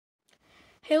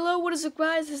Hello, what is up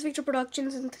guys, this is Victor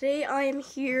Productions, and today I am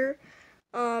here,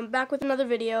 back with another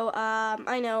video.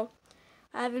 I know,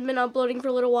 I haven't been uploading for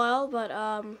a little while, but,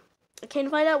 I can't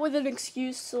find out with an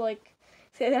excuse to,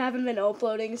 say that I haven't been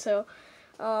uploading, so,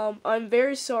 I'm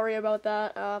very sorry about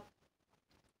that, and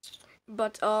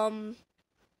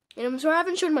I'm sorry I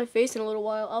haven't shown my face in a little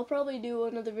while. I'll probably do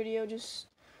another video just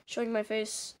showing my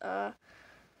face, but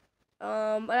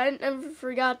I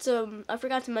forgot to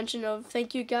mention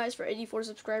thank you guys for 84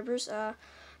 subscribers. I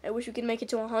wish we could make it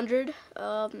to 100.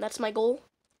 That's my goal.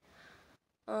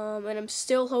 And I'm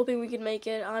still hoping we can make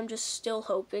it. I'm just still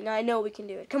hoping. I know we can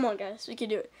do it. Come on, guys, we can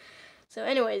do it. So,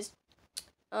 anyways,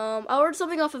 I ordered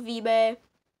something off of eBay,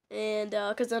 and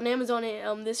because on Amazon,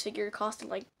 this figure costed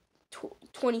like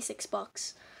 26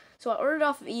 bucks. So I ordered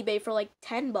off of eBay for like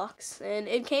 10 bucks, and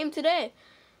it came today.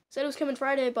 Said it was coming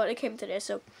Friday, but it came today.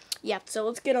 So, yeah. So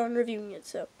let's get on reviewing it.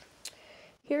 So,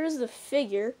 here's the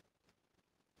figure.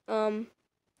 The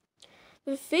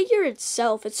figure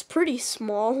itself, it's pretty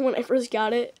small. When I first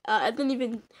got it, I didn't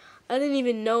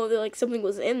even know that like something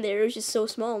was in there. It was just so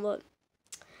small, but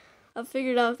I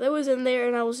figured out that was in there,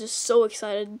 and I was just so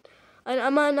excited. I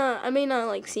may not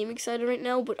like seem excited right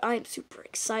now, but I am super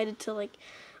excited to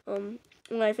when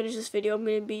I finish this video, I'm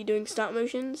gonna be doing stop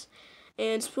motions.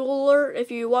 And spoiler,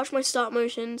 if you watch my stop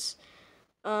motions,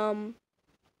 I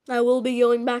will be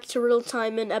going back to real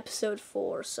time in episode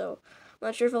 4. So I'm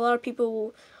not sure if a lot of people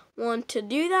will want to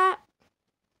do that,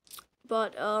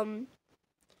 but I'm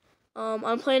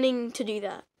planning to do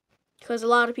that because a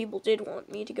lot of people did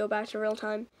want me to go back to real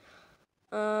time.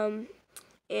 And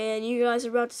you guys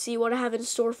are about to see what I have in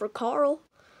store for Carl,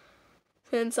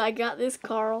 since I got this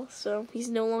Carl, so he's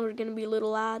no longer gonna be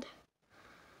little lad.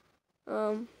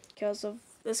 Because of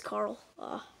this Carl,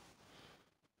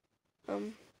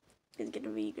 he's gonna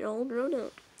be all grown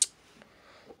up.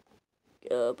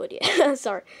 But yeah,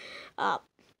 sorry.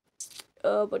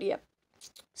 But yeah.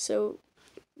 So,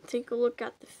 take a look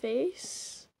at the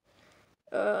face.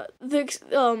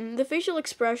 The facial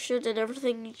expression and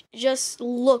everything just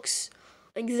looks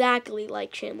exactly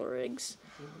like Chandler Riggs.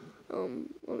 Let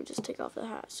me just take off the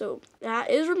hat. So the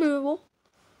hat is removable.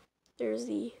 There's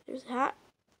the hat.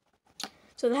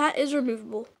 So the hat is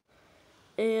removable,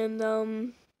 and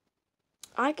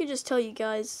I could just tell you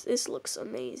guys, this looks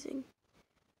amazing.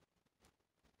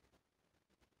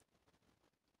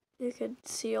 You could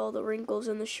see all the wrinkles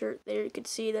in the shirt there. You could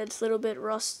see that it's a little bit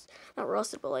not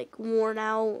rusted, but like worn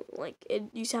out. Like it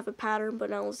used to have a pattern,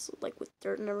 but now it's like with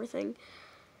dirt and everything.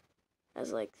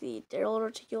 Has like the Daryl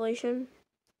articulation.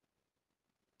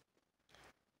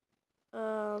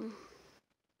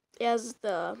 He has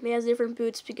different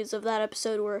boots because of that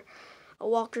episode where a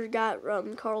Walker got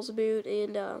Carl's boot,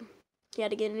 and he had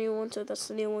to get a new one, so that's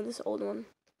the new one, this old one.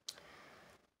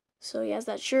 So he has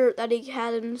that shirt that he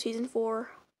had in season 4,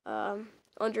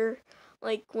 under,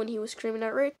 like, when he was screaming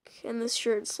at Rick, and this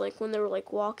shirt's, like, when they were,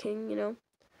 like, walking, you know,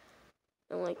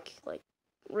 and, like,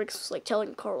 Rick's was, like,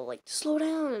 telling Carl, like, to slow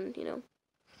down, and, you know,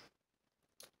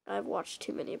 I've watched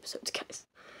too many episodes, guys.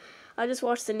 I just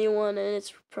watched the new one, and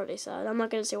it's pretty sad. I'm not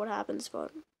gonna say what happens,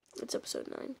 but it's episode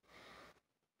 9.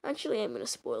 Actually, I'm gonna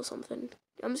spoil something.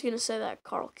 I'm just gonna say that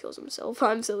Carl kills himself.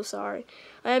 I'm so sorry.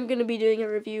 I am gonna be doing a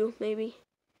review, maybe,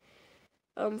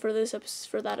 for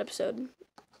that episode.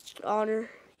 Honor,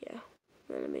 yeah.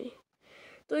 Enemy.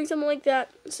 Doing something like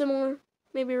that, similar,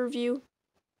 maybe a review.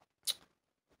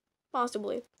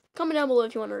 Possibly. Comment down below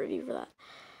if you want a review for that.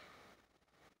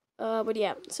 But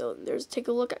yeah, so take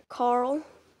a look at Carl.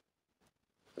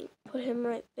 Put him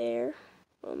right there.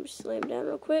 Just lay him down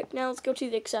real quick. Now let's go to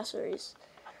the accessories.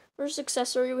 First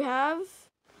accessory we have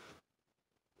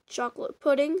chocolate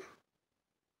pudding.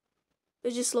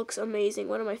 It just looks amazing.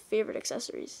 One of my favorite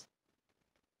accessories.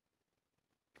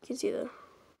 You can see the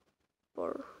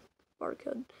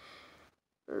barcode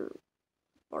or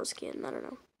bar scan. I don't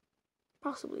know.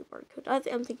 Possibly barcode.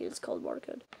 I'm thinking it's called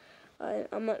barcode.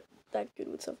 I'm not that good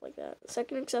with stuff like that.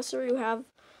 Second accessory we have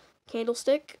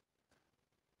candlestick.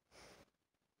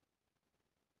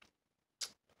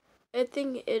 I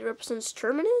think it represents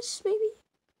Terminus, maybe?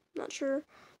 Not sure. I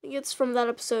think it's from that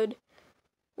episode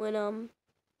when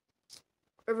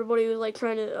everybody was like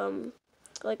trying to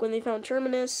like when they found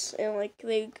Terminus, and like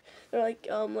they're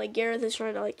like Gareth is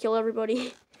trying to like kill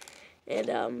everybody,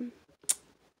 and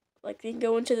like they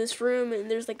go into this room,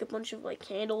 and there's like a bunch of like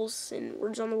candles and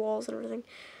words on the walls and everything.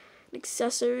 An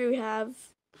accessory we have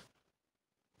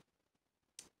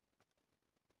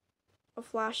a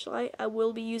flashlight. I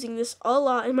will be using this a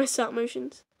lot in my stop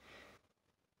motions.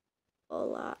 A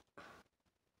lot.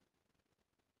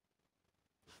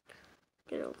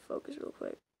 Get it on focus real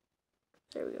quick.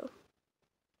 There we go.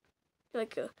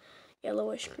 like a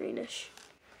yellowish greenish.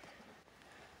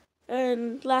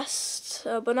 And last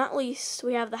but not least,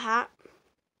 we have the hat,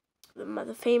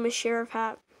 the famous sheriff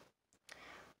hat.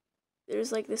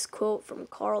 There's like this quote from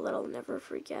Carl that I'll never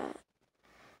forget.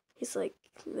 He's like,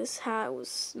 "This hat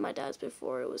was my dad's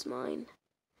before it was mine.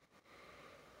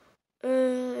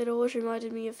 It always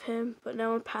reminded me of him, but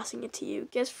now I'm passing it to you."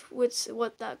 Guess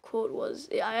what that quote was?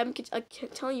 I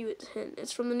can't tell you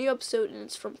it's from the new episode and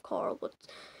it's from Carl, but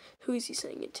who is he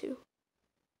saying it to?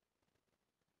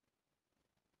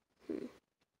 You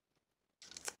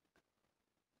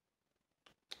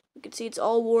can see it's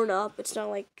all worn up. It's not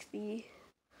like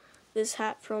this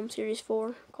hat from Series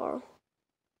 4, Carl.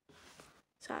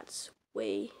 This hat's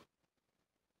way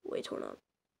torn up.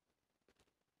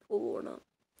 Full worn up.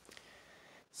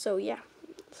 So yeah.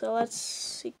 So let's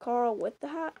see Carl with the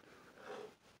hat.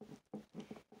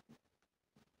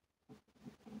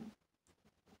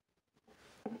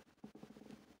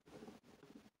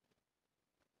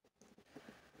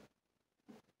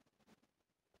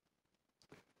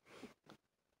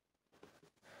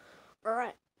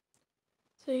 Alright.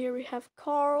 So here we have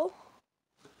Carl.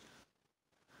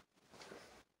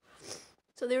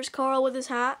 So there's Carl with his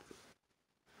hat.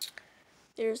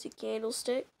 There's the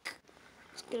candlestick.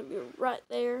 It's gonna be right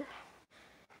there.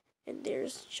 And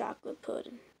there's chocolate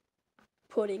pudding.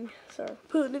 Pudding.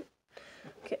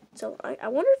 Okay, so I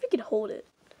wonder if he could hold it.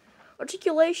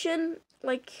 Articulation,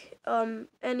 like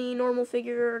any normal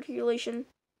figure articulation.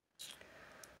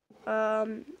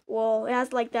 Well, it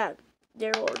has like that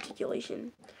Daryl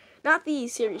articulation. Not the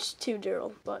Series 2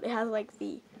 Daryl, but it has like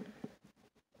the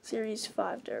Series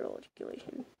 5 Daryl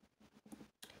articulation.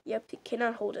 Yep, it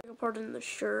cannot hold it. Apart in the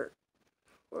shirt,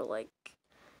 or like,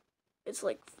 it's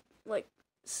like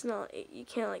it's not. You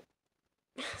can't like.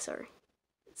 Sorry,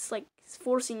 it's like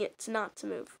forcing it not to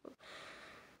move.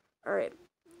 All right,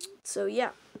 so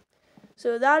yeah.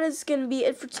 So that is going to be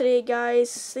it for today,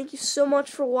 guys. Thank you so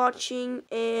much for watching,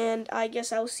 and I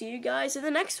guess I'll see you guys in the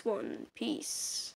next one. Peace.